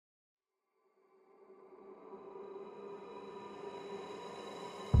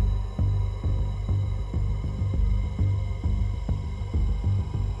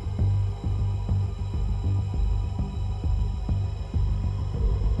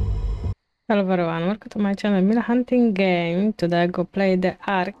Hello everyone, welcome to my channel Mila Hunting Game. Today I go play the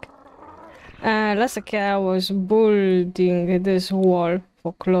Ark. Last week I was building this wall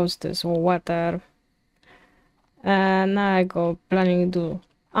for close this water. And now I go planning to do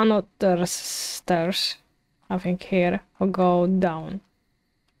another stairs. I think here or go down.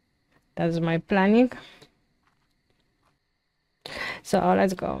 That's my planning. So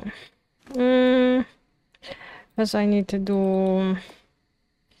let's go. First I need to do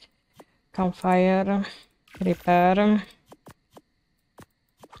campfire, repair.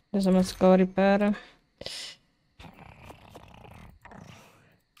 Let's go repair.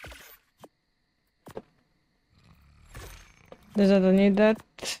 Does I don't need that.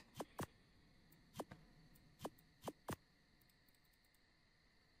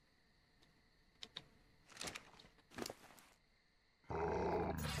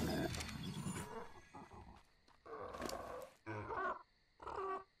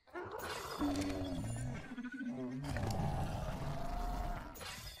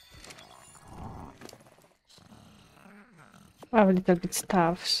 I have a little bit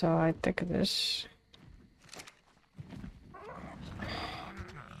stuff, so I take this.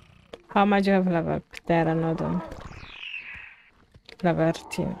 How much you have level up? There, another level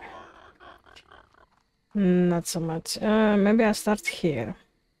 13. Not so much. Maybe I start here.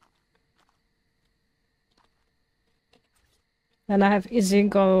 Then I have easy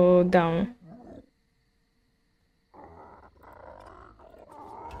go down.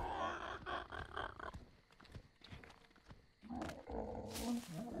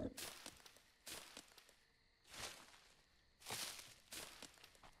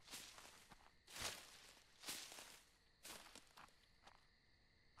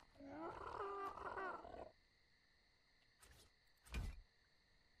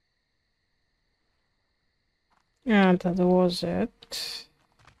 Yeah, that was it.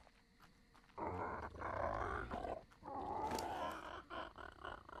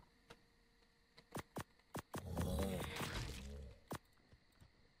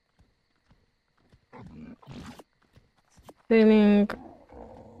 Ceiling.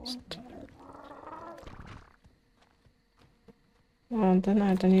 And then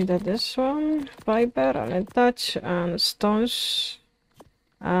I don't need this one. Fiber and touch and stones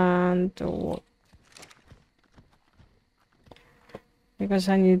and wood. Because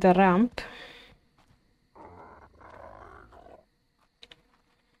I need a ramp.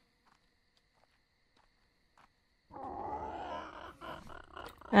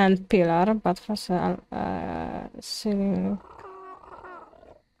 And pillar, but first ceiling.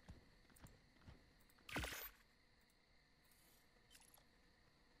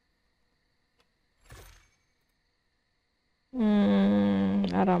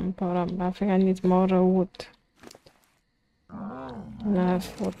 A ramp. I think I need more wood.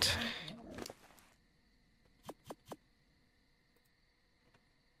 Enough wood.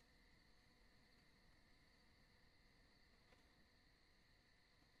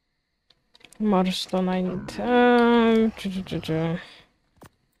 More stone I need.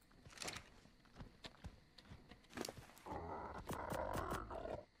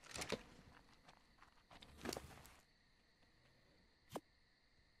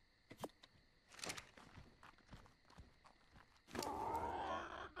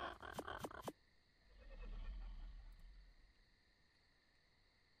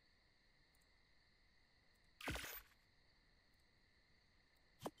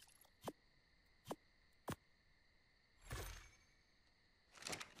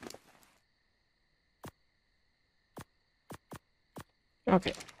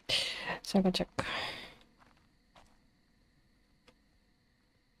 Okay, so I go check.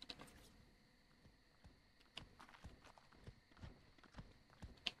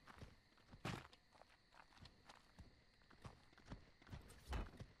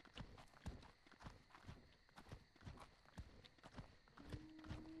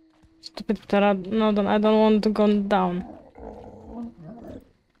 Stupid no, I don't want to go down.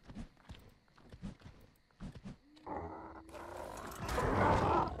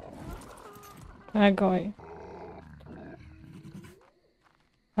 I go. I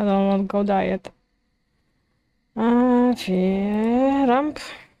don't want to go diet. Ramp.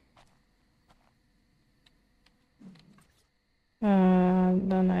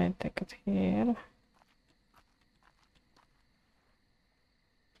 Then I take it here.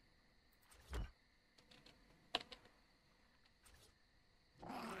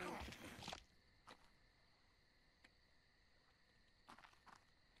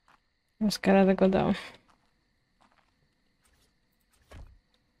 I'm scared to go down.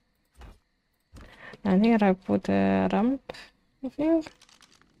 And here I put a ramp, I think.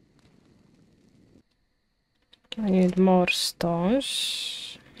 I need more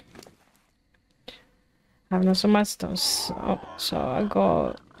stones. I have not so much stones, so I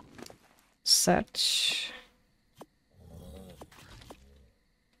go search.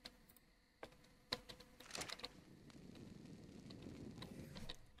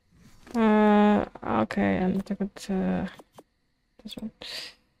 Okay, and I got this one.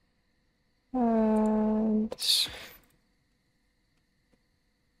 This.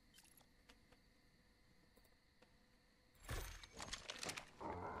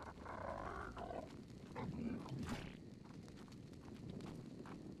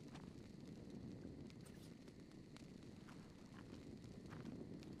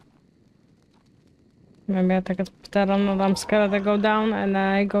 Maybe I take it, but I don't know. I'm scared I go down and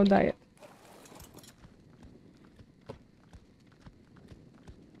I go die.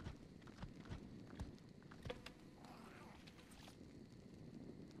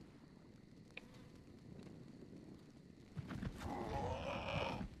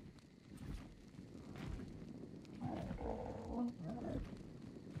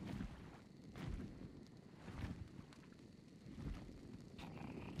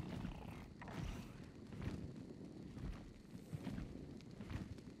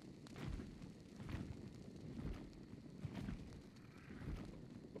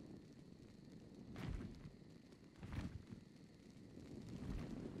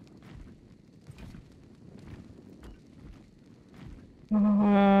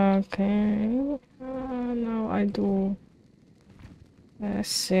 Okay. Now I do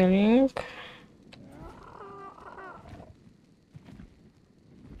ceiling.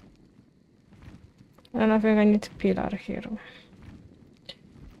 And I think I need a pillar here.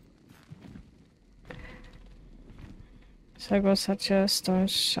 So I go such a stone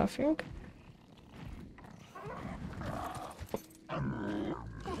shelving.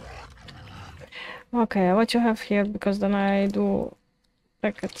 Okay, what you have here, because then I do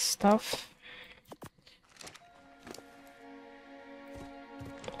packet stuff.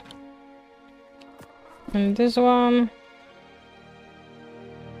 And this one.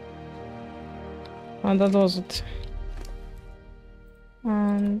 And that was it.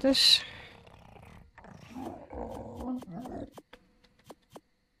 And this.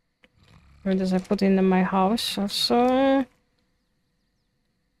 And this I put in my house also.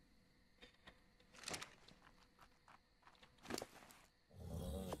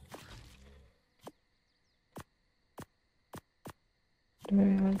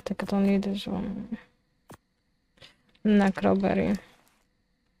 Maybe I'll take it only this one. Necroberry.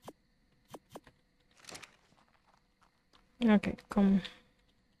 Okay, come.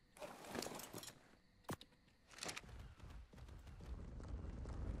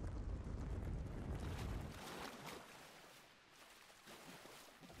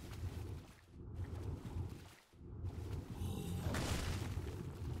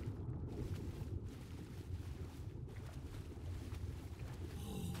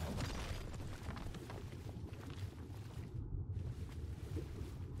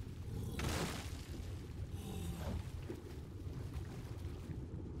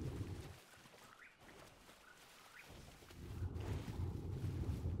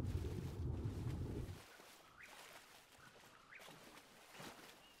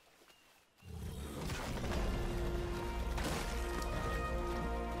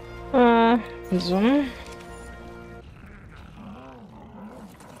 Zoom.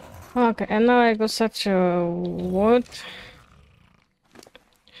 Okay, and now I got such a wood.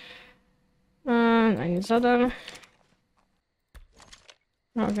 And I need other.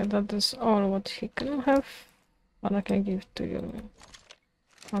 Okay, that is all what he can have. But I can give to you.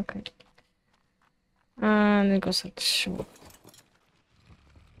 Okay. And it goes such wood.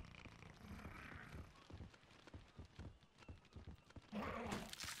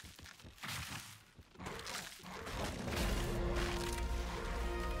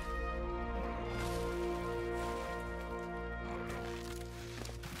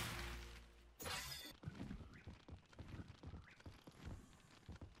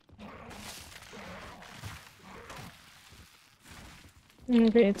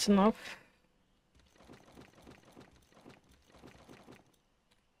 Okay, it's enough.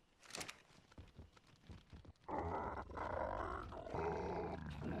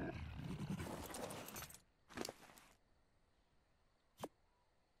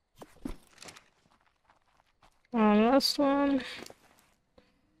 Last one.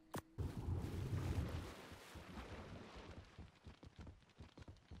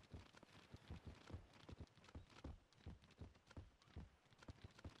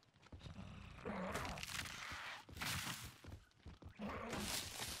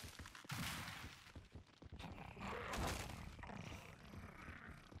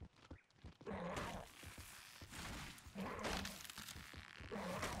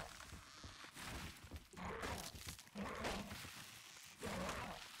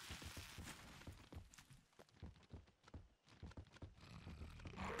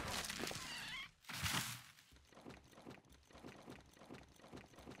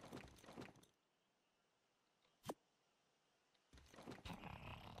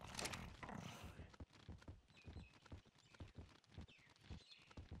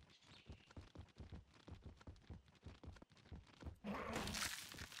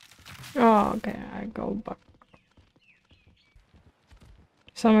 Oh, okay, I go back.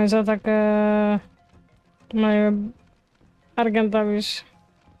 Sam jest atak moje Argentavis.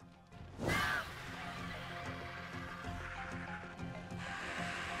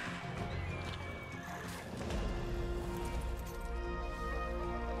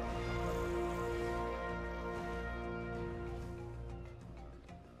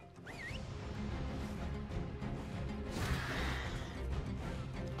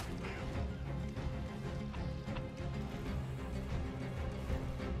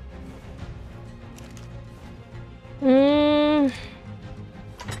 Mm.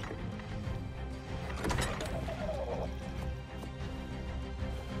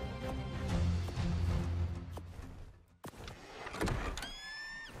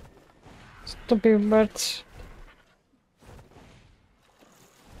 Stupid birds.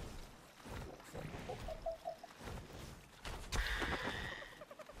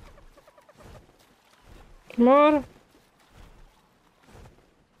 More.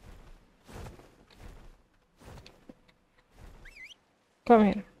 Come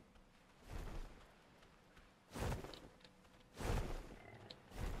here.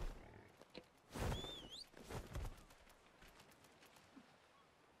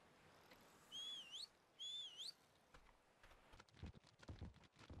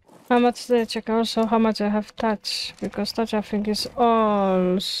 How much did I check also how much I have touch? Because touch I think is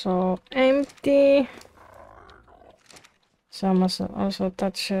also empty. So I must also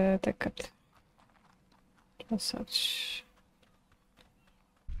touch the cat. As such.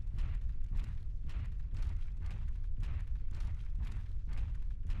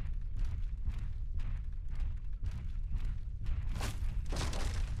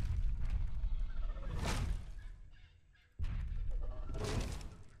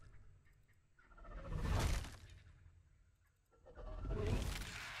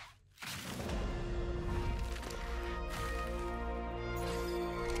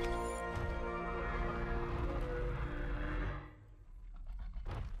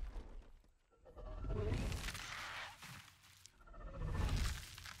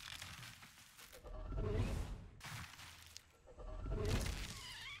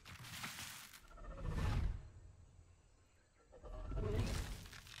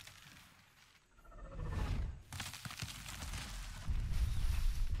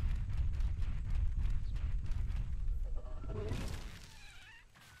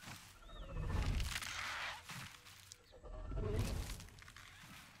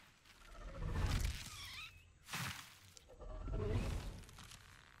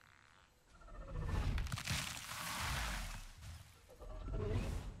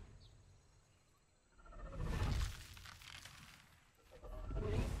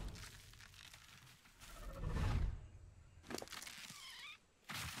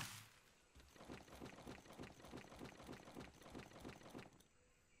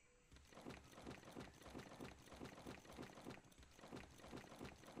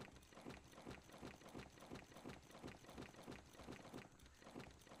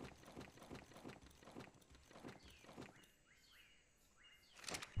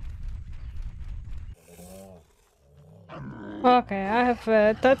 Okay, I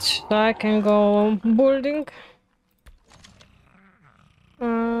have touch, so I can go building.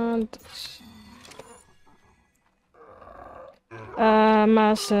 And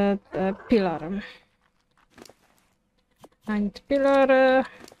mass pillar. And pillar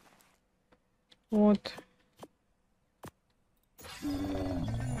wood.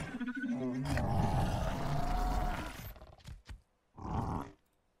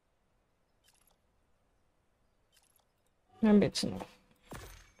 Maybe it's enough.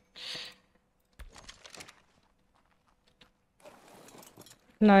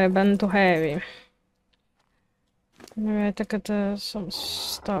 No, I've been too heavy. Maybe I took it, some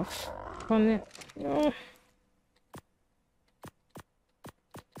stuff on it. No.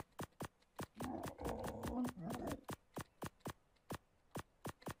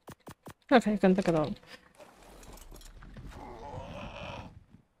 Okay, you can take it all.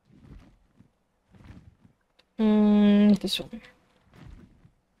 This one.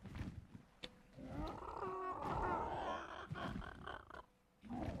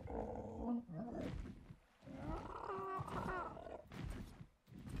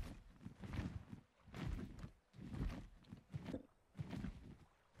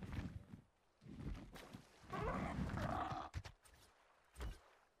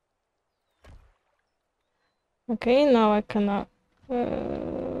 Okay, now I can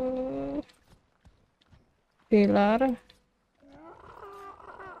pillar.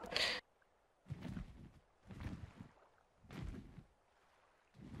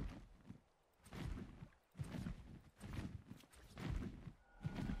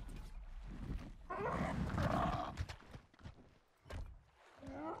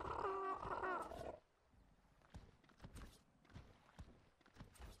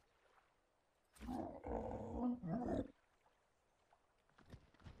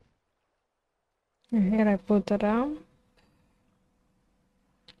 And here I put a ramp.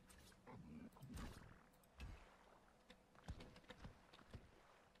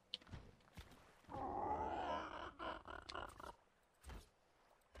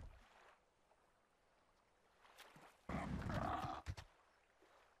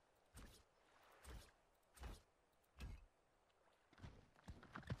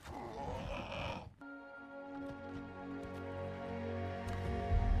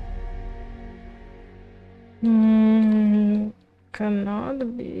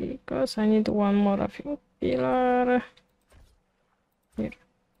 Cannot be, because I need one more of your pillar. Here.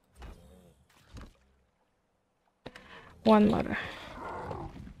 One more.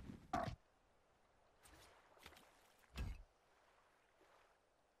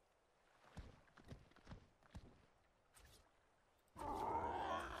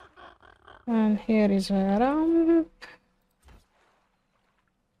 And here is a ramp.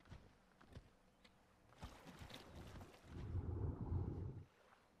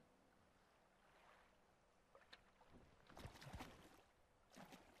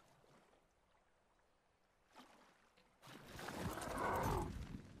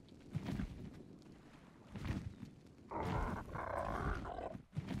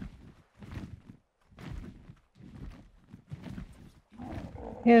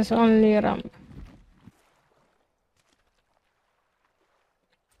 Here's only ramp.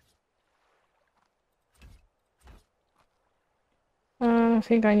 I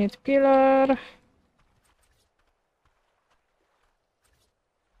think I need pillar.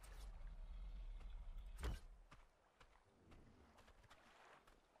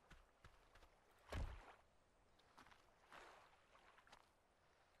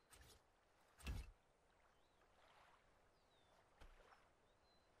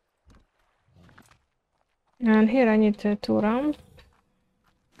 And here I need two ramp.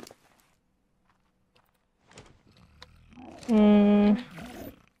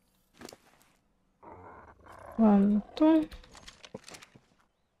 One, two.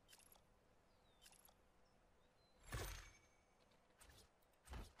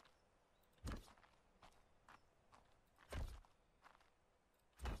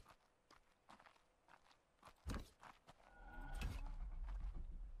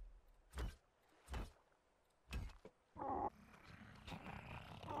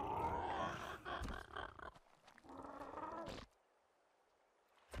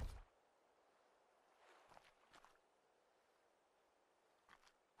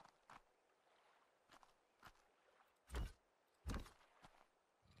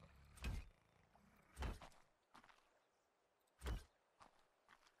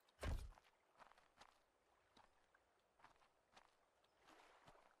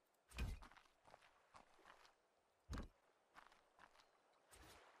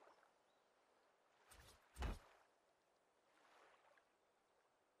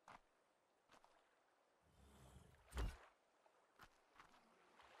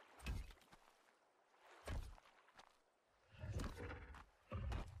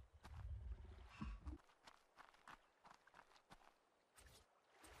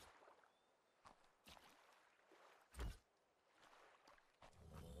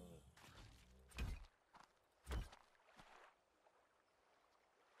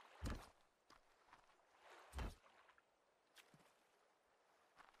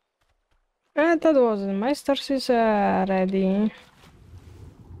 That wasn't. My stars is ready.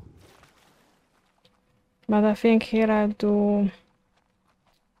 But I think here I do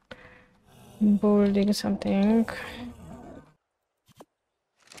building something.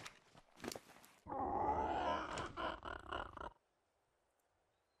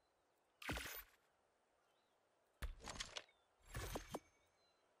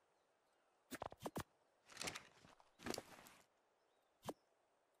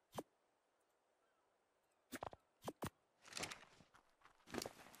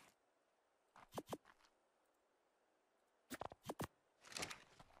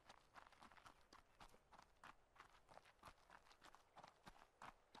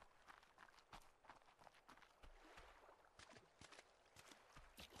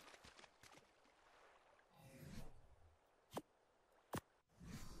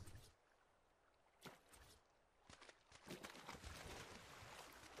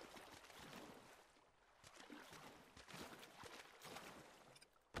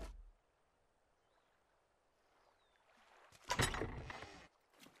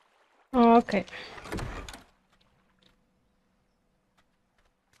 Okay.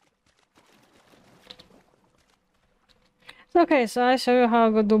 Okay, so I show you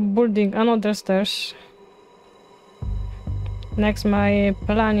how to do building another stairs. Next, my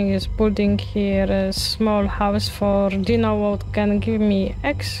planning is building here a small house for Dino what can give me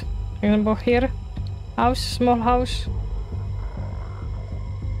eggs. Remember here? House, small house.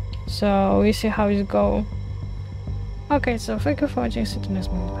 So we see how it go. Okay, so thank you for watching. See you next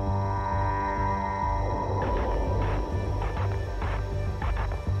time.